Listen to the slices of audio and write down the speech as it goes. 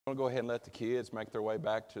I'm going to go ahead and let the kids make their way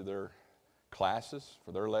back to their classes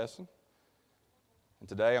for their lesson. And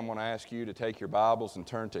today I'm going to ask you to take your Bibles and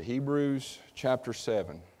turn to Hebrews chapter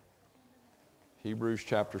 7. Hebrews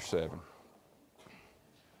chapter 7.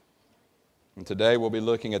 And today we'll be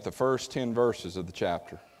looking at the first 10 verses of the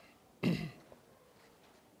chapter.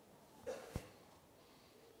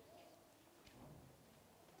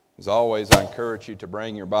 As always, I encourage you to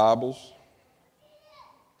bring your Bibles.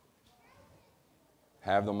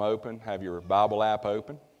 Have them open. Have your Bible app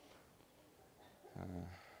open.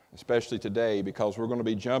 Especially today, because we're going to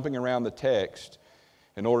be jumping around the text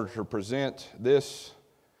in order to present this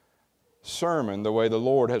sermon the way the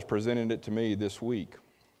Lord has presented it to me this week.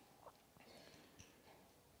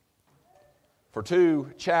 For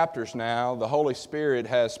 2 chapters now, the Holy Spirit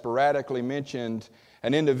has sporadically mentioned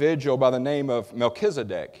an individual by the name of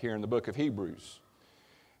Melchizedek here in the book of Hebrews.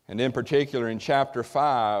 And in particular, in chapter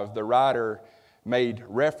 5, the writer made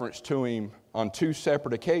reference to him on 2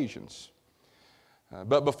 separate occasions.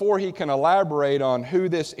 But before he can elaborate on who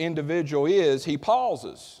this individual is, he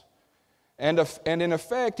pauses. And in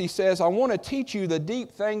effect, he says, I want to teach you the deep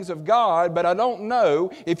things of God, but I don't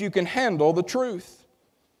know if you can handle the truth.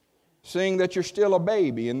 Seeing that you're still a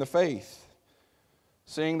baby in the faith.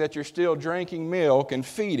 Seeing that you're still drinking milk and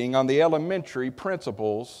feeding on the elementary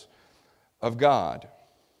principles of God.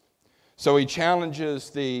 So he challenges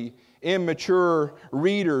the immature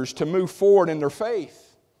readers to move forward in their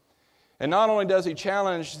faith. And not only does he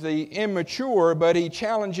challenge the immature, but he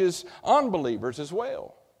challenges unbelievers as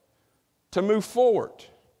well to move forward.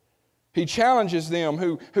 He challenges them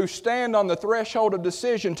who stand on the threshold of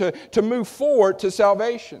decision to move forward to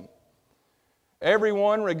salvation.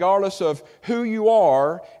 Everyone, regardless of who you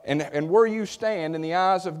are and where you stand in the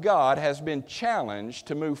eyes of God, has been challenged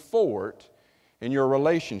to move forward in your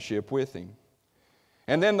relationship with Him.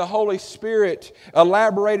 And then the Holy Spirit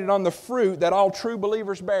elaborated on the fruit that all true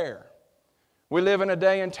believers bear. We live in a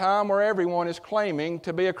day and time where everyone is claiming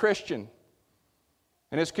to be a Christian.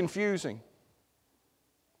 And it's confusing.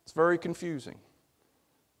 It's very confusing.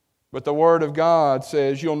 But the Word of God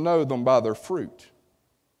says you'll know them by their fruit.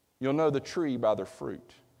 You'll know the tree by their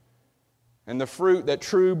fruit. And the fruit that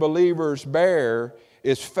true believers bear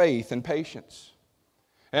is faith and patience.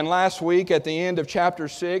 And last week at the end of chapter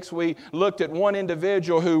 6, we looked at one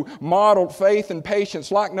individual who modeled faith and patience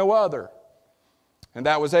like no other. And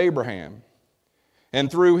that was Abraham. And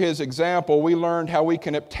through his example, we learned how we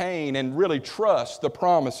can obtain and really trust the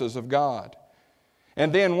promises of God.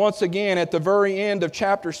 And then once again at the very end of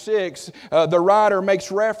chapter 6, the writer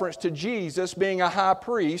makes reference to Jesus being a high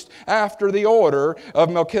priest after the order of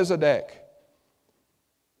Melchizedek.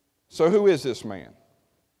 So who is this man?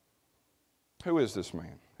 Who is this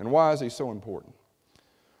man? And why is he so important?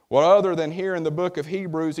 Well, other than here in the book of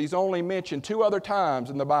Hebrews, he's only mentioned 2 other times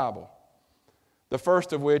in the Bible. The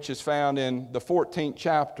first of which is found in the 14th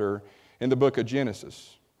chapter in the book of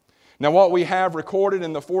Genesis. Now, what we have recorded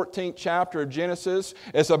in the 14th chapter of Genesis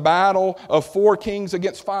is a battle of 4 kings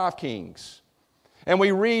against 5 kings. And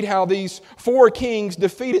we read how these 4 kings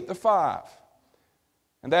defeated the 5.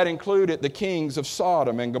 And that included the kings of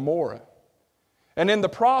Sodom and Gomorrah. And in the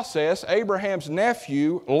process, Abraham's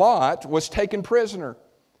nephew, Lot, was taken prisoner.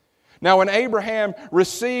 Now, when Abraham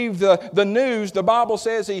received the news, the Bible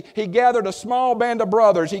says he gathered a small band of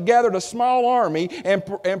brothers. He gathered a small army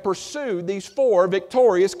and pursued these 4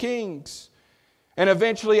 victorious kings. And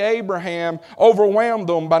eventually Abraham overwhelmed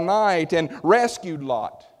them by night and rescued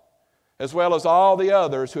Lot, as well as all the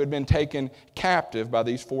others who had been taken captive by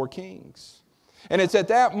these 4 kings. And it's at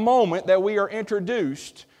that moment that we are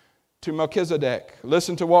introduced to Melchizedek.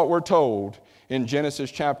 Listen to what we're told in Genesis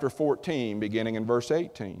chapter 14, beginning in verse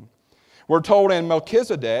 18. We're told, and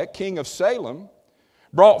Melchizedek, king of Salem,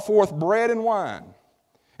 brought forth bread and wine,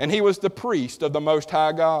 and he was the priest of the Most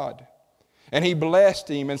High God. And he blessed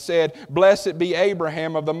him and said, Blessed be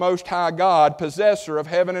Abraham of the Most High God, possessor of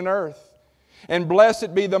heaven and earth. And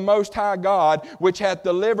blessed be the Most High God, which hath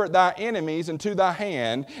delivered thy enemies into thy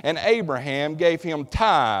hand. And Abraham gave him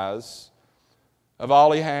tithes of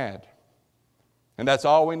all he had. And that's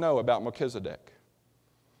all we know about Melchizedek.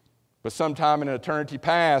 But sometime in eternity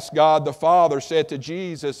past, God the Father said to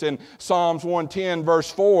Jesus in Psalms 110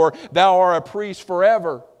 verse 4, Thou art a priest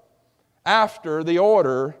forever, after the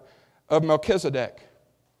order of Melchizedek.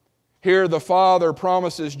 Here the Father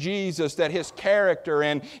promises Jesus that His character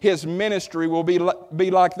and His ministry will be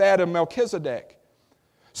like that of Melchizedek.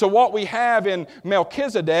 So what we have in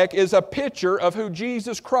Melchizedek is a picture of who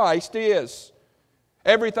Jesus Christ is.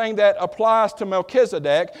 Everything that applies to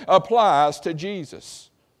Melchizedek applies to Jesus.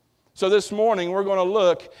 So this morning we're going to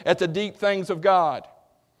look at the deep things of God.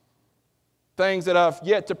 Things that I've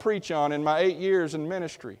yet to preach on in my 8 years in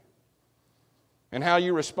ministry. And how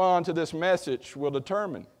you respond to this message will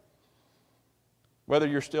determine whether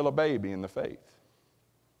you're still a baby in the faith.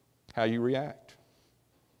 How you react.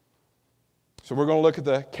 So we're going to look at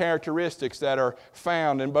the characteristics that are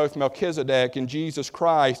found in both Melchizedek and Jesus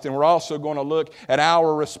Christ, and we're also going to look at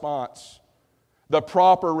our response, the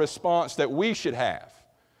proper response that we should have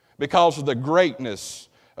because of the greatness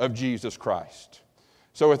of Jesus Christ.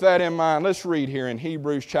 So with that in mind, let's read here in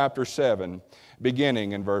Hebrews chapter 7,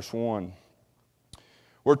 beginning in verse 1.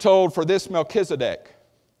 We're told, "For this Melchizedek,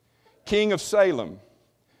 king of Salem,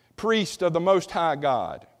 priest of the Most High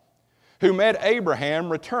God, who met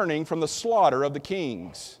Abraham returning from the slaughter of the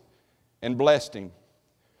kings, and blessed him,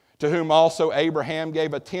 to whom also Abraham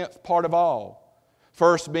gave a tenth part of all,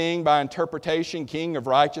 first being by interpretation king of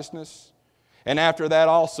righteousness, and after that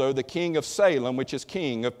also the king of Salem, which is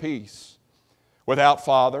king of peace, without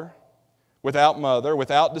father, without mother,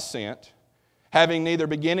 without descent, having neither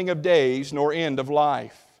beginning of days nor end of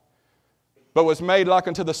life, but was made like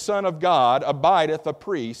unto the Son of God, abideth a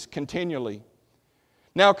priest continually.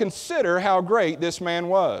 Now consider how great this man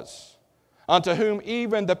was, unto whom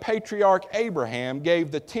even the patriarch Abraham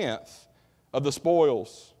gave the tenth of the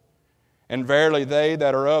spoils. And verily they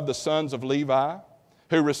that are of the sons of Levi,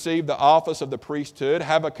 who receive the office of the priesthood,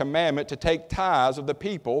 have a commandment to take tithes of the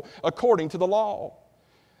people according to the law,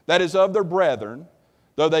 that is of their brethren,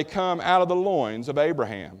 though they come out of the loins of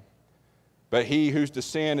Abraham. But he whose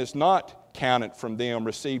descent is not counted from them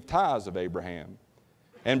received tithes of Abraham,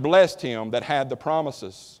 and blessed him that had the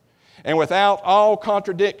promises. And without all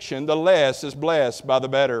contradiction, the less is blessed by the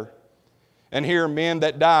better. And here men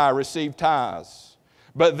that die receive tithes,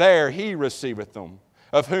 but there he receiveth them,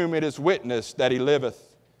 of whom it is witnessed that he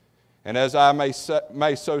liveth. And as I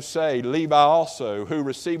may so say, Levi also, who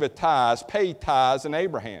receiveth tithes, paid tithes in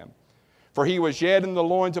Abraham. For he was yet in the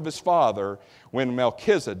loins of his father when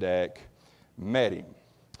Melchizedek met him."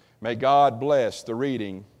 May God bless the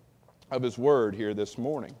reading of His Word here this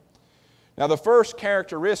morning. Now the first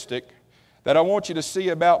characteristic that I want you to see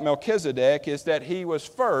about Melchizedek is that he was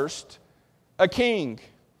first a king.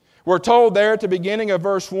 We're told there at the beginning of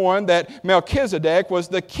verse 1 that Melchizedek was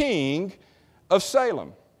the king of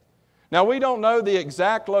Salem. Now we don't know the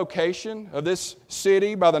exact location of this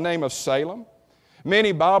city by the name of Salem.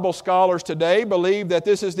 Many Bible scholars today believe that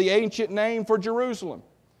this is the ancient name for Jerusalem,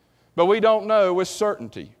 but we don't know with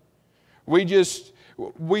certainty. We just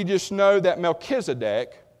know that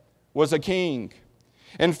Melchizedek was a king.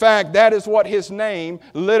 In fact, that is what his name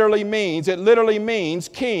literally means. It literally means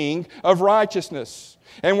king of righteousness.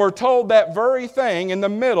 And we're told that very thing in the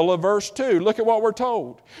middle of verse 2. Look at what we're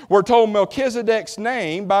told. We're told Melchizedek's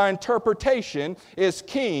name, by interpretation, is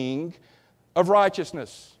king of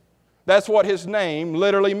righteousness. That's what his name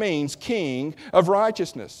literally means, king of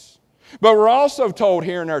righteousness. But we're also told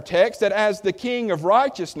here in our text that as the king of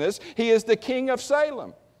righteousness, he is the king of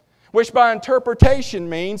Salem, which by interpretation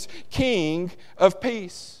means king of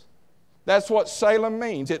peace. That's what Salem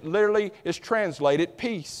means. It literally is translated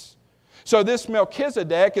peace. So this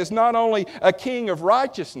Melchizedek is not only a king of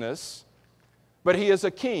righteousness, but he is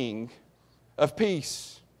a king of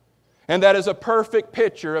peace. And that is a perfect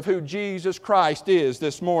picture of who Jesus Christ is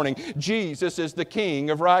this morning. Jesus is the king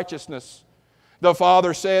of righteousness. The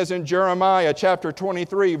Father says in Jeremiah chapter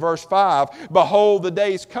 23, verse 5, "Behold, the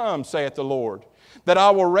days come, saith the Lord, that I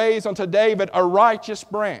will raise unto David a righteous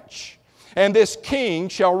branch, and this king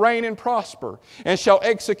shall reign and prosper, and shall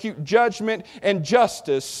execute judgment and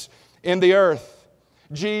justice in the earth."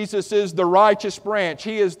 Jesus is the righteous branch.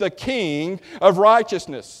 He is the king of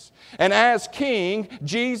righteousness. And as king,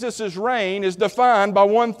 Jesus' reign is defined by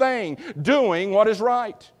one thing: doing what is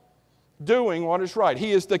right. Doing what is right.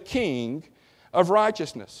 He is the king of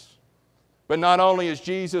righteousness. But not only is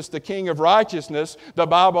Jesus the king of righteousness, the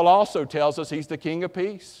Bible also tells us he's the king of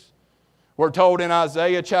peace. We're told in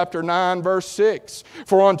Isaiah chapter 9, verse 6,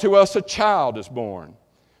 "For unto us a child is born,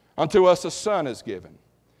 unto us a son is given,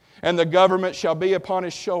 and the government shall be upon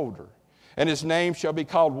his shoulder, and his name shall be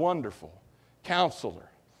called Wonderful,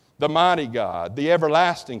 Counselor, the Mighty God, the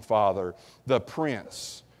Everlasting Father, the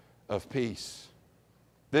Prince of Peace."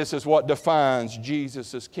 This is what defines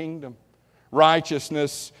Jesus' kingdom: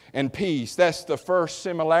 righteousness and peace. That's the first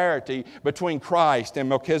similarity between Christ and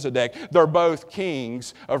Melchizedek. They're both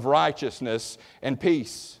kings of righteousness and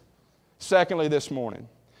peace. Secondly, this morning,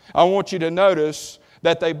 I want you to notice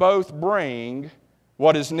that they both bring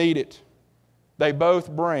what is needed. They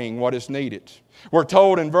both bring what is needed. We're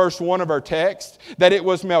told in verse 1 of our text that it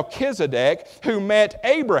was Melchizedek who met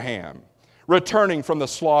Abraham returning from the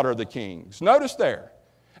slaughter of the kings. Notice there,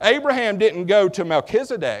 Abraham didn't go to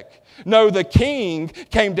Melchizedek. No, the king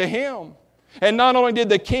came to him. And not only did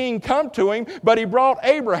the king come to him, but he brought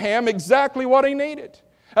Abraham exactly what he needed.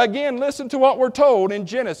 Again, listen to what we're told in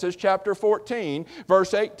Genesis chapter 14,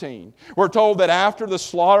 verse 18. We're told that after the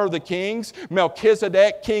slaughter of the kings,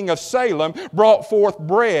 Melchizedek, king of Salem, brought forth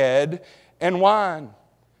bread and wine.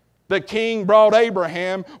 The king brought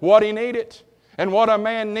Abraham what he needed. And what a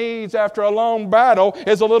man needs after a long battle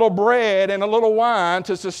is a little bread and a little wine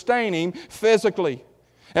to sustain him physically.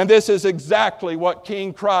 And this is exactly what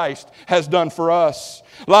King Christ has done for us.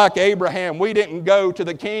 Like Abraham, we didn't go to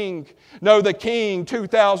the king. No, the king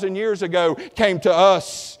 2,000 years ago came to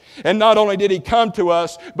us. And not only did He come to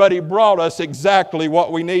us, but He brought us exactly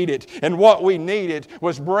what we needed. And what we needed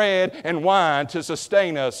was bread and wine to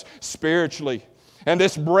sustain us spiritually. And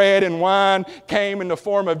this bread and wine came in the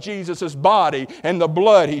form of Jesus' body and the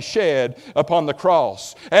blood He shed upon the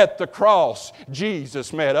cross. At the cross,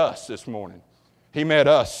 Jesus met us this morning. He met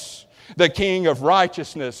us. The King of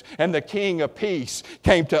righteousness and the King of peace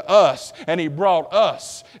came to us, and He brought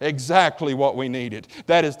us exactly what we needed.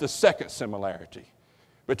 That is the second similarity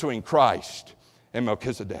between Christ and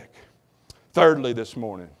Melchizedek. Thirdly this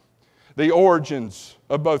morning, the origins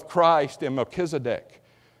of both Christ and Melchizedek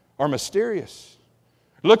are mysterious.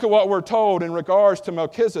 Look at what we're told in regards to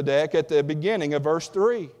Melchizedek at the beginning of verse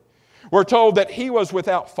 3. We're told that he was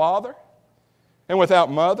without father and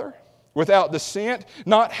without mother, without descent,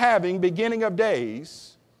 not having beginning of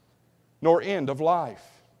days, nor end of life.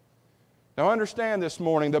 Now understand this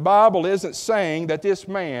morning, the Bible isn't saying that this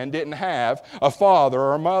man didn't have a father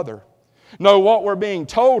or a mother. No, what we're being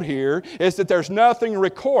told here is that there's nothing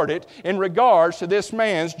recorded in regards to this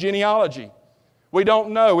man's genealogy. We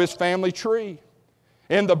don't know his family tree.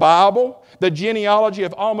 In the Bible, the genealogy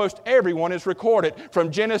of almost everyone is recorded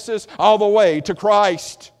from Genesis all the way to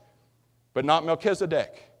Christ, but not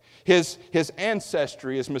Melchizedek. His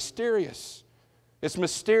ancestry is mysterious. It's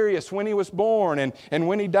mysterious when he was born and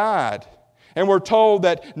when he died. And we're told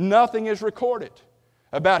that nothing is recorded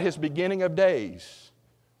about his beginning of days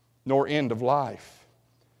nor end of life.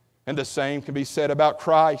 And the same can be said about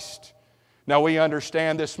Christ. Now we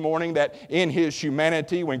understand this morning that in His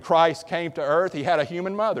humanity, when Christ came to earth, He had a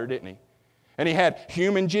human mother, didn't He? And He had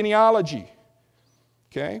human genealogy.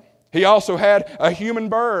 Okay? He also had a human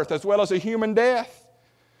birth as well as a human death.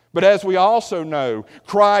 But as we also know,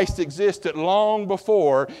 Christ existed long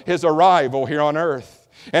before His arrival here on earth.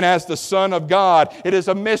 And as the Son of God, it is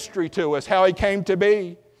a mystery to us how He came to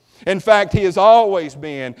be. In fact, He has always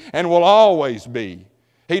been and will always be.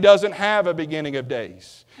 He doesn't have a beginning of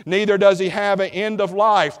days. Neither does He have an end of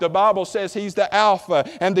life. The Bible says He's the Alpha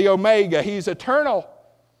and the Omega. He's eternal.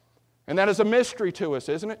 And that is a mystery to us,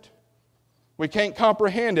 isn't it? We can't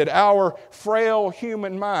comprehend it. Our frail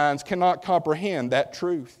human minds cannot comprehend that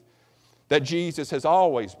truth. That Jesus has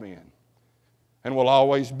always been and will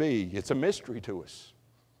always be. It's a mystery to us.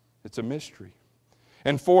 It's a mystery.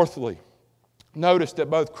 And fourthly, notice that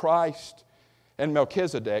both Christ and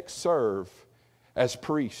Melchizedek serve as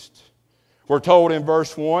priests. We're told in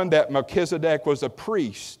verse 1 that Melchizedek was a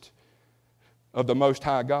priest of the Most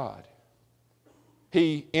High God.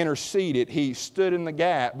 He interceded. He stood in the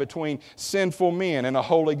gap between sinful men and a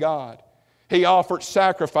holy God. He offered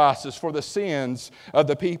sacrifices for the sins of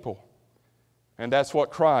the people. And that's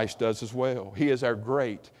what Christ does as well. He is our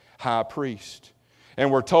great high priest.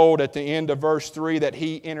 And we're told at the end of verse 3 that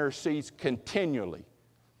He intercedes continually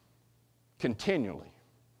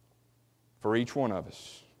for each one of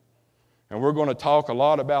us. And we're going to talk a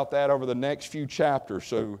lot about that over the next few chapters,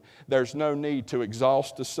 so there's no need to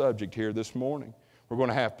exhaust the subject here this morning. We're going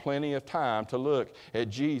to have plenty of time to look at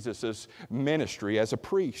Jesus' ministry as a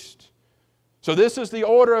priest. So this is the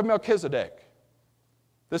order of Melchizedek.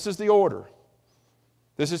 This is the order.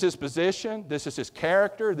 This is his position, this is his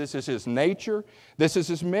character, this is his nature, this is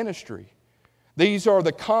his ministry. These are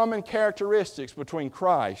the common characteristics between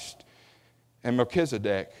Christ and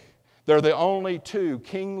Melchizedek. They're the only two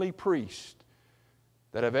kingly priests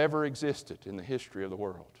that have ever existed in the history of the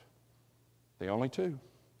world. The only two.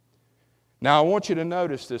 Now I want you to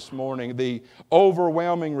notice this morning the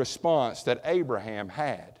overwhelming response that Abraham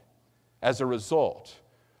had as a result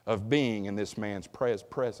of being in this man's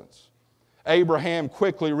presence. Abraham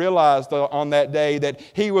quickly realized on that day that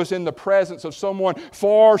he was in the presence of someone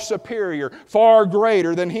far superior, far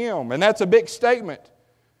greater than him. And that's a big statement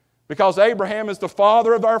because Abraham is the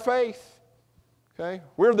father of our faith. Okay?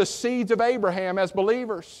 We're the seeds of Abraham as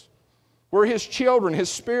believers. We're his children, his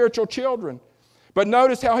spiritual children. But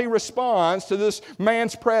notice how he responds to this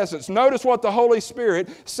man's presence. Notice what the Holy Spirit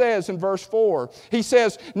says in verse 4. He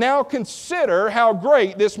says, "Now consider how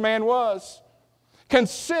great this man was."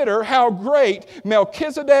 Consider how great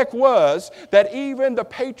Melchizedek was that even the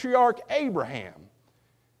patriarch Abraham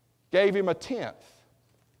gave him a tenth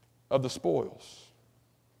of the spoils.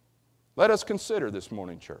 Let us consider this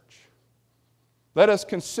morning, church. Let us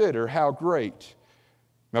consider how great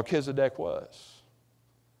Melchizedek was.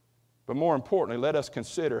 But more importantly, let us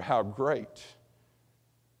consider how great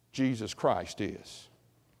Jesus Christ is.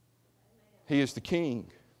 He is the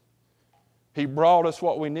King. He brought us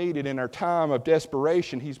what we needed in our time of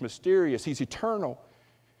desperation. He's mysterious. He's eternal.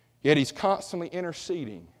 Yet He's constantly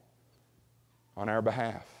interceding on our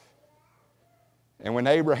behalf. And when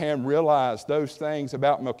Abraham realized those things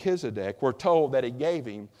about Melchizedek, we're told that he gave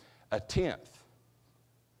him a tenth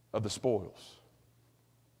of the spoils.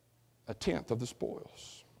 A tenth of the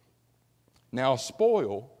spoils. Now, a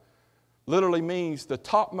spoil literally means the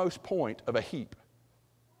topmost point of a heap.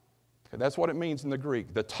 Okay, that's what it means in the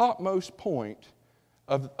Greek. The topmost point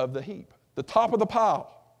of the heap. The top of the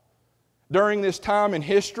pile. During this time in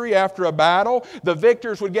history, after a battle, the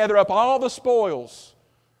victors would gather up all the spoils.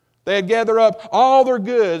 They'd gather up all their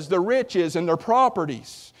goods, their riches, and their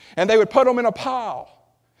properties. And they would put them in a pile.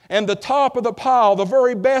 And the top of the pile, the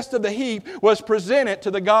very best of the heap, was presented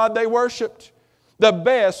to the God they worshiped. The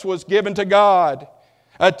best was given to God.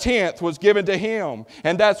 A tenth was given to Him.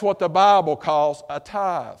 And that's what the Bible calls a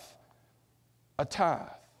tithe. A tithe.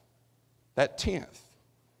 That tenth.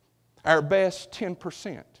 Our best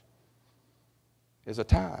 10% is a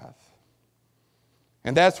tithe.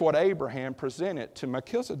 And that's what Abraham presented to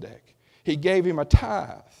Melchizedek. He gave him a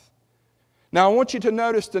tithe. Now I want you to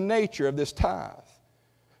notice the nature of this tithe.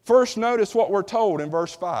 First, notice what we're told in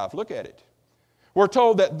verse 5. Look at it. We're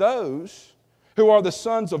told that those who are the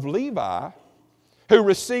sons of Levi, who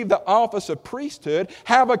receive the office of priesthood,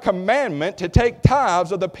 have a commandment to take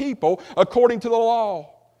tithes of the people according to the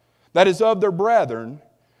law, that is of their brethren,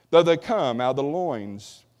 though they come out of the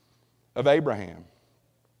loins of Abraham.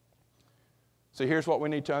 So here's what we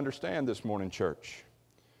need to understand this morning, church.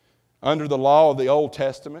 Under the law of the Old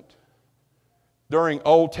Testament, during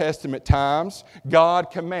Old Testament times,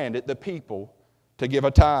 God commanded the people to give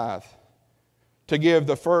a tithe, to give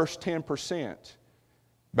the first 10%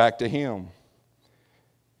 back to Him.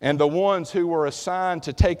 And the ones who were assigned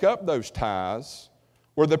to take up those tithes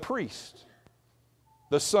were the priests,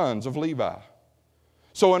 the sons of Levi.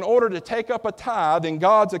 So in order to take up a tithe in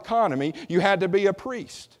God's economy, you had to be a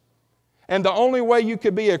priest. And the only way you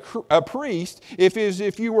could be a priest is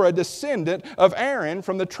if you were a descendant of Aaron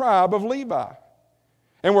from the tribe of Levi.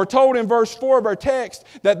 And we're told in verse 4 of our text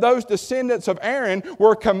that those descendants of Aaron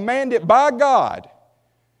were commanded by God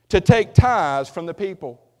to take tithes from the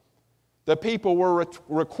people. The people were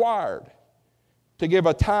required to give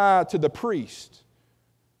a tithe to the priests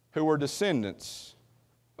who were descendants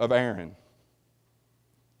of Aaron.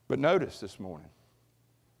 But notice this morning,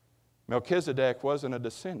 Melchizedek wasn't a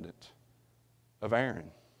descendant of Aaron.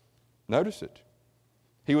 Notice it.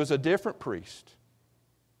 He was a different priest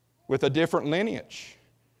with a different lineage.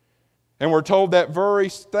 And we're told that very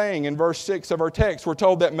thing in verse 6 of our text. We're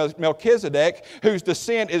told that Melchizedek, whose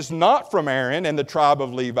descent is not from Aaron and the tribe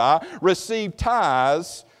of Levi, received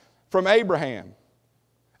tithes from Abraham.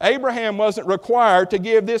 Abraham wasn't required to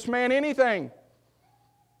give this man anything.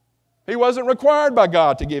 He wasn't required by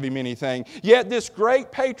God to give him anything. Yet this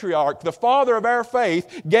great patriarch, the father of our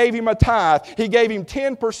faith, gave him a tithe. He gave him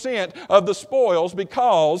 10% of the spoils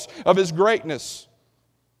because of his greatness.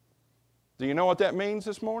 Do you know what that means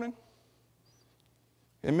this morning?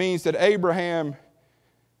 It means that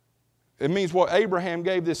what Abraham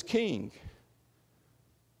gave this king,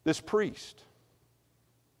 this priest,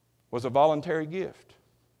 was a voluntary gift.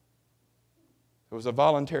 It was a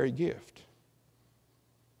voluntary gift.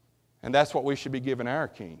 And that's what we should be giving our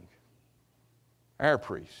king, our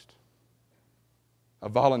priest, a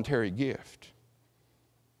voluntary gift.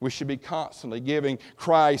 We should be constantly giving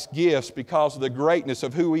Christ gifts because of the greatness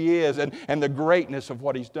of who He is and the greatness of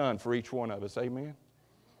what He's done for each one of us. Amen?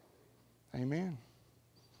 Amen.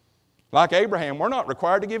 Like Abraham, we're not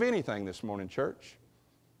required to give anything this morning, church.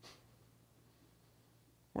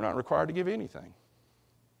 We're not required to give anything.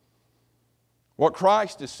 What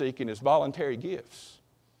Christ is seeking is voluntary gifts.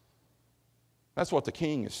 That's what the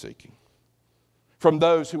King is seeking. From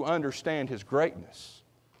those who understand His greatness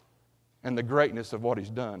and the greatness of what He's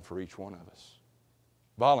done for each one of us.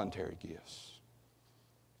 Voluntary gifts.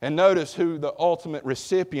 And notice who the ultimate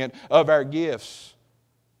recipient of our gifts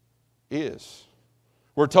is.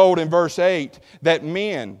 We're told in verse 8 that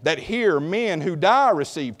men who die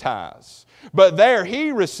receive tithes, but there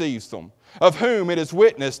He receives them, of whom it is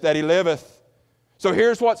witnessed that He liveth. So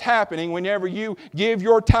here's what's happening whenever you give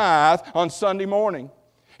your tithe on Sunday morning.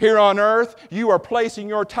 Here on earth, you are placing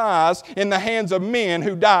your tithes in the hands of men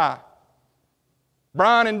who die.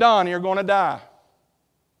 Brian and Donnie are going to die.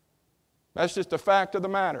 That's just a fact of the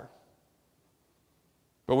matter.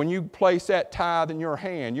 But when you place that tithe in your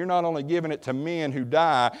hand, you're not only giving it to men who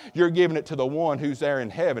die, you're giving it to the one who's there in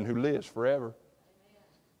heaven who lives forever.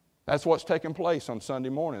 That's what's taking place on Sunday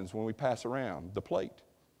mornings when we pass around the plate.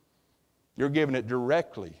 You're giving it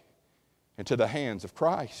directly into the hands of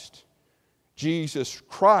Christ. Jesus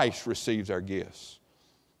Christ receives our gifts.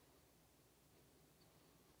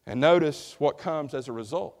 And notice what comes as a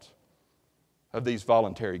result of these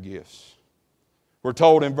voluntary gifts. We're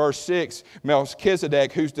told in verse 6,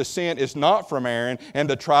 Melchizedek, whose descent is not from Aaron and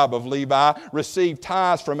the tribe of Levi, received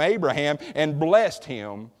tithes from Abraham and blessed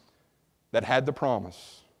him that had the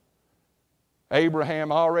promise.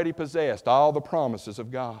 Abraham already possessed all the promises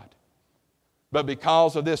of God. But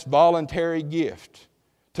because of this voluntary gift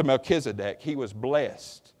to Melchizedek, he was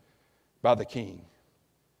blessed by the king.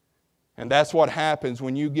 And that's what happens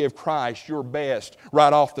when you give Christ your best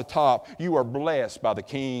right off the top. You are blessed by the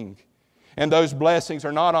king. And those blessings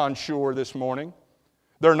are not unsure this morning.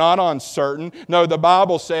 They're not uncertain. No, the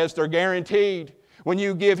Bible says they're guaranteed. When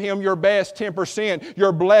you give Him your best 10%,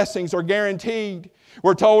 your blessings are guaranteed.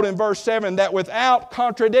 We're told in verse 7 that without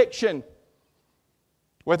contradiction,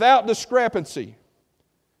 without discrepancy,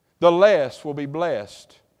 the less will be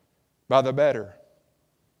blessed by the better.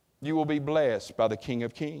 You will be blessed by the King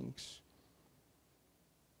of Kings.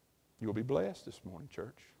 You will be blessed this morning,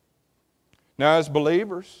 church. Now, as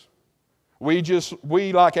believers,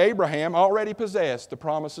 we, like Abraham, already possess the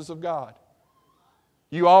promises of God.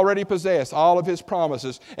 You already possess all of His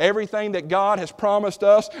promises. Everything that God has promised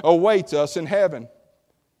us awaits us in heaven.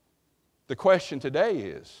 The question today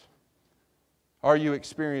is, are you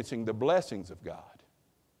experiencing the blessings of God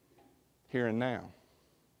here and now?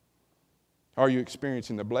 Are you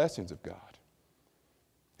experiencing the blessings of God?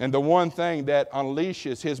 And the one thing that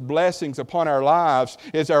unleashes His blessings upon our lives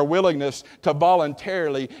is our willingness to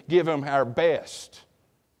voluntarily give Him our best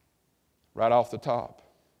right off the top.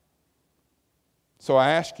 So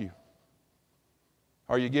I ask you,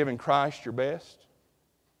 are you giving Christ your best?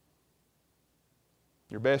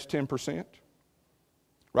 Your best 10%?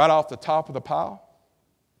 Right off the top of the pile?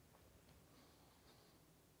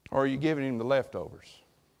 Or are you giving Him the leftovers?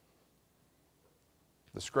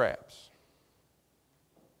 The scraps?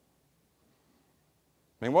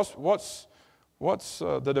 I mean, what's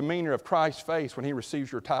the demeanor of Christ's face when He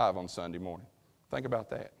receives your tithe on Sunday morning? Think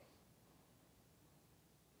about that.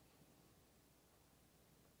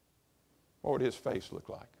 What would His face look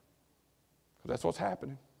like? Because that's what's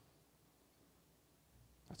happening.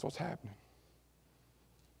 That's what's happening.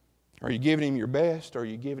 Are you giving Him your best, or are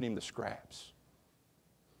you giving Him the scraps?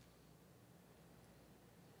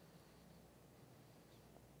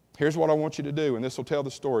 Here's what I want you to do, and this will tell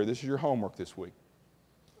the story. This is your homework this week.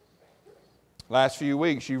 Last few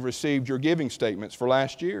weeks, you've received your giving statements for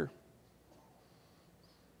last year.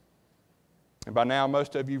 And by now,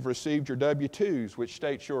 most of you have received your W-2s, which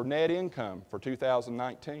states your net income for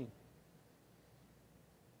 2019.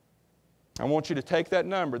 I want you to take that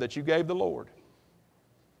number that you gave the Lord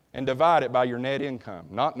and divide it by your net income.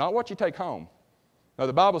 Not what you take home. No,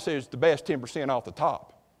 the Bible says the best 10% off the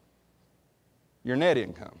top. Your net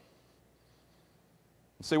income.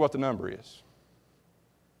 And see what the number is.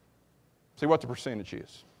 See what the percentage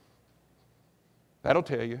is. That'll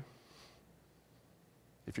tell you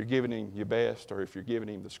if you're giving Him your best or if you're giving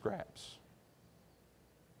Him the scraps.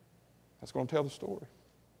 That's going to tell the story.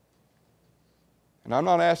 And I'm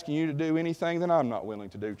not asking you to do anything that I'm not willing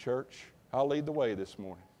to do, church. I'll lead the way this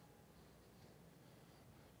morning.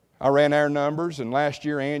 I ran our numbers, and last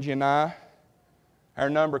year, Angie and I, our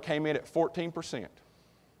number came in at 14%.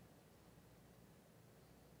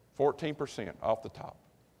 14% off the top.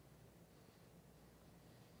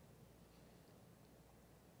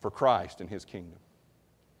 For Christ and His kingdom.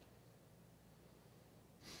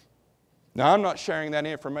 Now, I'm not sharing that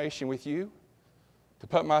information with you to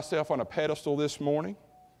put myself on a pedestal this morning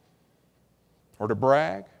or to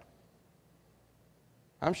brag.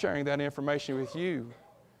 I'm sharing that information with you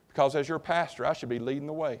because as your pastor, I should be leading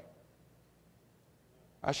the way.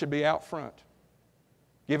 I should be out front,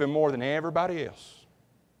 giving more than everybody else.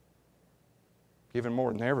 Giving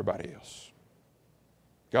more than everybody else.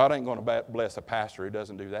 God ain't going to bless a pastor who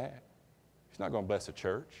doesn't do that. He's not going to bless a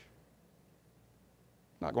church.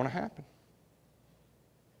 Not going to happen.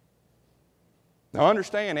 Now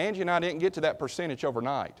understand, Angie and I didn't get to that percentage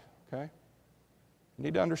overnight. Okay? You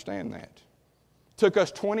need to understand that. It took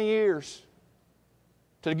us 20 years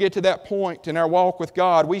to get to that point in our walk with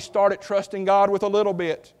God. We started trusting God with a little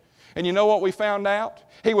bit. And you know what we found out?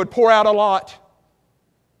 He would pour out a lot.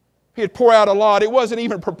 He'd pour out a lot. It wasn't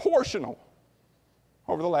even proportional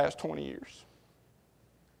over the last 20 years.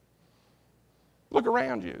 Look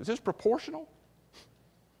around you. Is this proportional?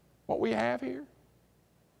 What we have here?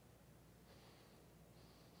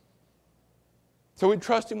 So we'd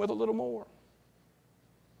trust Him with a little more.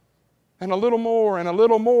 And a little more and a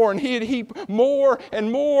little more. And He'd heap more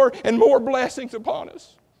and more and more blessings upon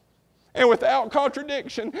us. And without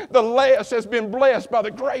contradiction, the less has been blessed by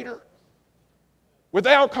the greater.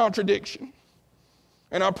 Without contradiction.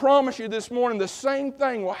 And I promise you this morning, the same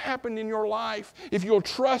thing will happen in your life if you'll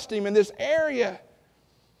trust Him in this area.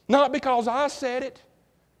 Not because I said it,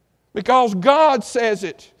 because God says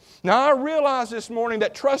it. Now I realize this morning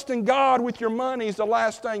that trusting God with your money is the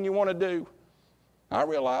last thing you want to do. I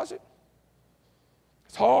realize it.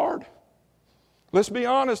 It's hard. Let's be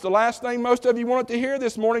honest, the last thing most of you wanted to hear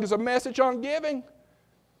this morning is a message on giving.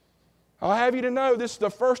 I'll have you to know this is the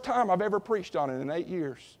first time I've ever preached on it in 8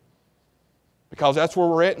 years. Because that's where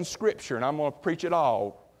we're at in Scripture, and I'm going to preach it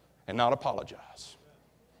all and not apologize.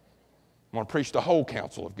 I'm going to preach the whole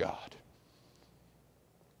counsel of God.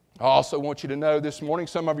 I also want you to know this morning,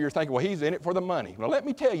 some of you are thinking, well, he's in it for the money. Well, let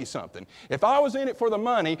me tell you something. If I was in it for the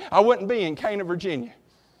money, I wouldn't be in Cana, Virginia.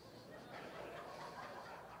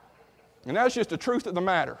 And that's just the truth of the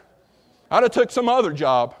matter. I'd have took some other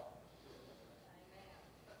job.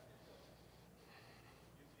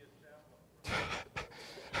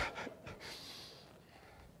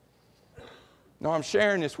 No, I'm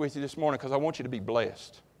sharing this with you this morning because I want you to be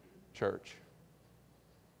blessed, church.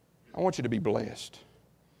 I want you to be blessed.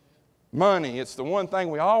 Money, it's the one thing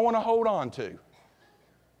we all want to hold on to.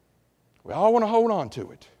 We all want to hold on to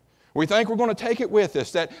it. We think we're going to take it with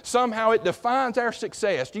us, that somehow it defines our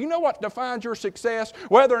success. Do you know what defines your success?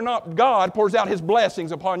 Whether or not God pours out His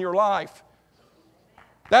blessings upon your life.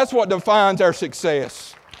 That's what defines our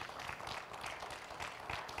success.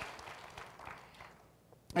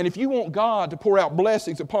 And if you want God to pour out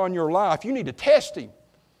blessings upon your life, you need to test Him.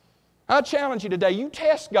 I challenge you today, you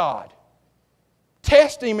test God.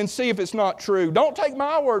 Test Him and see if it's not true. Don't take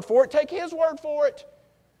my word for it, take His word for it.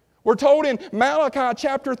 We're told in Malachi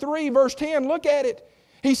chapter 3, verse 10, look at it.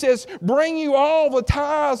 He says, bring you all the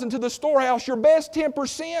tithes into the storehouse, your best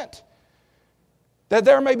 10%, that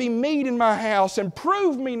there may be meat in my house, and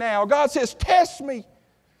prove me now. God says, test me.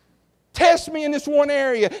 Test me in this one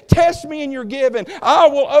area. Test me in your giving. I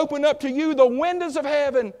will open up to you the windows of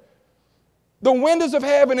heaven. The windows of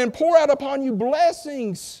heaven, and pour out upon you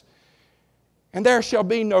blessings. And there shall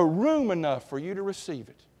be no room enough for you to receive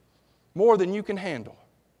it. More than you can handle.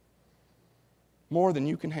 More than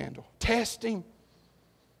you can handle. Test Him.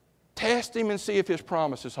 Test Him and see if His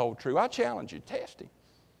promises hold true. I challenge you, test Him.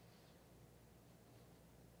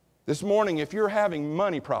 This morning, if you're having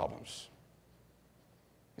money problems,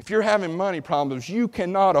 you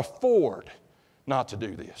cannot afford not to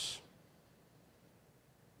do this.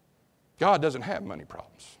 God doesn't have money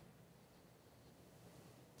problems.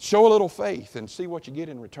 Show a little faith and see what you get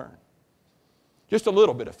in return. Just a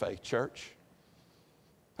little bit of faith, church.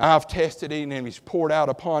 I've tested Him and He's poured out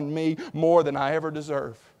upon me more than I ever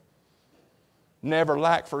deserve. Never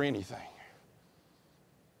lack for anything.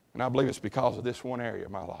 And I believe it's because of this one area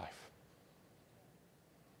of my life.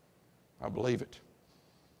 I believe it.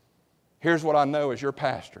 Here's what I know as your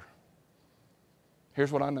pastor.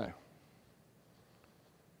 Here's what I know.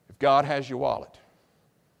 If God has your wallet,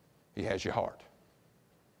 He has your heart.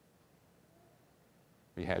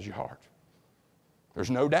 He has your heart.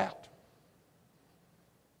 There's no doubt.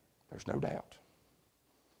 There's no doubt.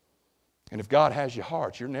 And if God has your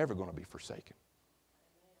heart, you're never going to be forsaken.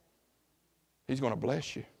 He's going to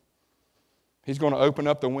bless you. He's going to open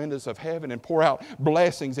up the windows of heaven and pour out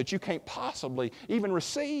blessings that you can't possibly even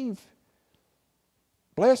receive.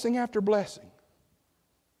 Blessing after blessing.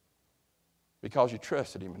 Because you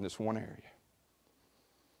trusted Him in this one area.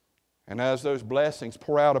 And as those blessings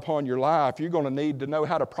pour out upon your life, you're going to need to know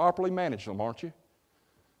how to properly manage them, aren't you?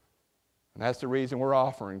 And that's the reason we're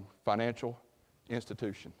offering financial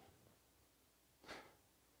institution.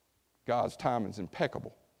 God's timing is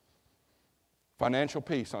impeccable. Financial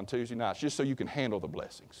peace on Tuesday nights, just so you can handle the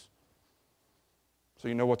blessings. So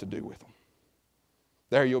you know what to do with them.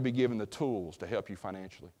 There you'll be given the tools to help you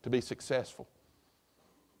financially, to be successful.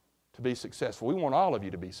 To be successful. We want all of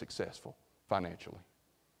you to be successful financially.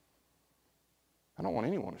 I don't want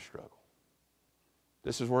anyone to struggle.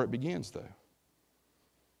 This is where it begins, though.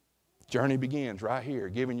 Journey begins right here,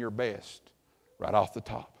 giving your best right off the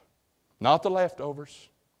top. Not the leftovers,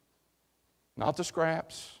 not the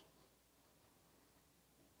scraps,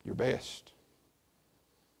 your best.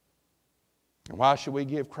 And why should we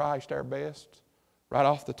give Christ our best right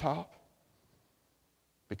off the top?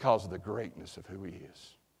 Because of the greatness of who He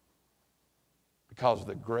is. Because of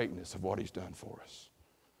the greatness of what He's done for us.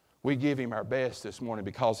 We give Him our best this morning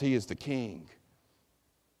because He is the King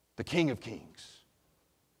of kings,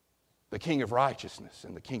 the King of righteousness,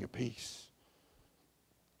 and the King of peace.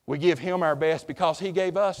 We give Him our best because He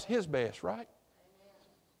gave us His best, right?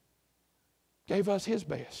 Gave us His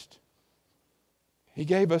best. He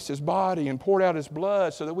gave us His body and poured out His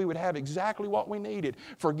blood so that we would have exactly what we needed: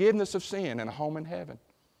 forgiveness of sin and a home in heaven.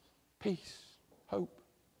 Peace, hope.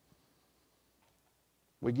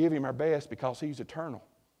 We give Him our best because He's eternal.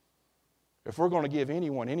 If we're going to give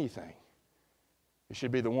anyone anything, it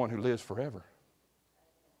should be the one who lives forever.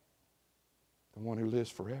 The one who lives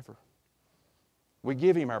forever. We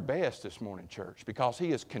give Him our best this morning, church, because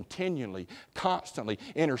He is continually, constantly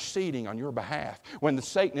interceding on your behalf. When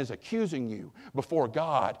Satan is accusing you before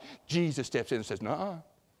God, Jesus steps in and says, "Nuh-uh.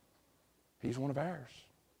 He's one of ours.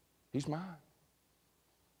 He's mine."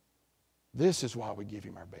 This is why we give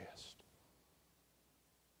Him our best.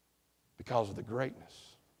 Because of the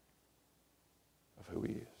greatness of who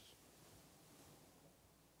He is.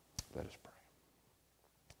 Let us pray.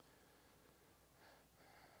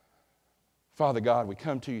 Father God, we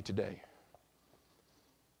come to You today.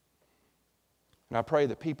 And I pray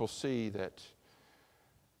that people see that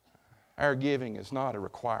our giving is not a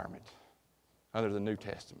requirement under the New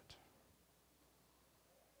Testament.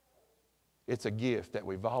 It's a gift that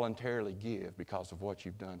we voluntarily give because of what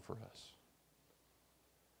You've done for us.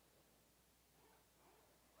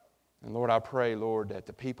 And Lord, I pray, Lord, that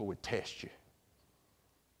the people would test You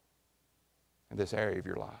in this area of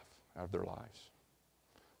your life, of their lives.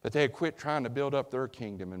 That they'd quit trying to build up their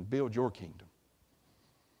kingdom and build Your kingdom.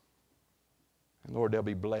 And Lord, they'll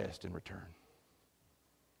be blessed in return.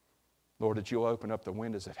 Lord, that You'll open up the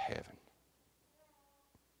windows of heaven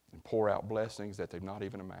and pour out blessings that they've not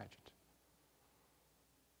even imagined.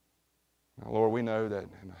 Now, Lord, we know that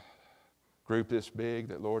in a group this big,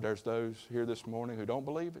 that, Lord, there's those here this morning who don't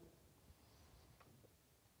believe it,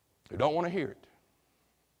 who don't want to hear it,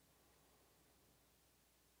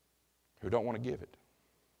 who don't want to give it.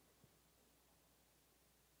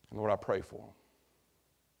 And Lord, I pray for them.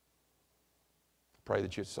 I pray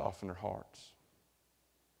that You'd soften their hearts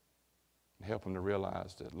and help them to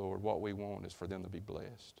realize that, Lord, what we want is for them to be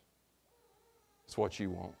blessed. It's what You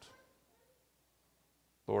want.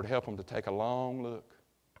 Lord, help them to take a long look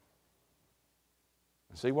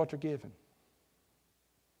and see what they're giving.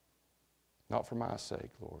 Not for my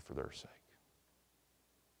sake, Lord, for their sake.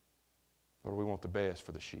 Lord, we want the best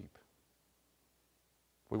for the sheep.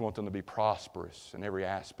 We want them to be prosperous in every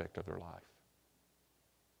aspect of their life.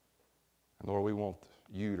 And Lord, we want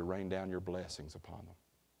You to rain down Your blessings upon them.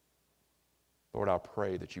 Lord, I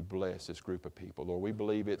pray that You bless this group of people. Lord, we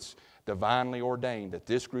believe it's divinely ordained that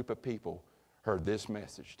this group of people heard this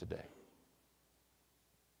message today.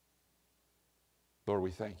 Lord,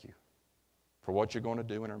 we thank You for what You're going to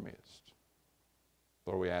do in our midst.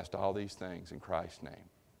 Lord, we ask all these things in Christ's name.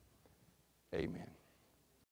 Amen.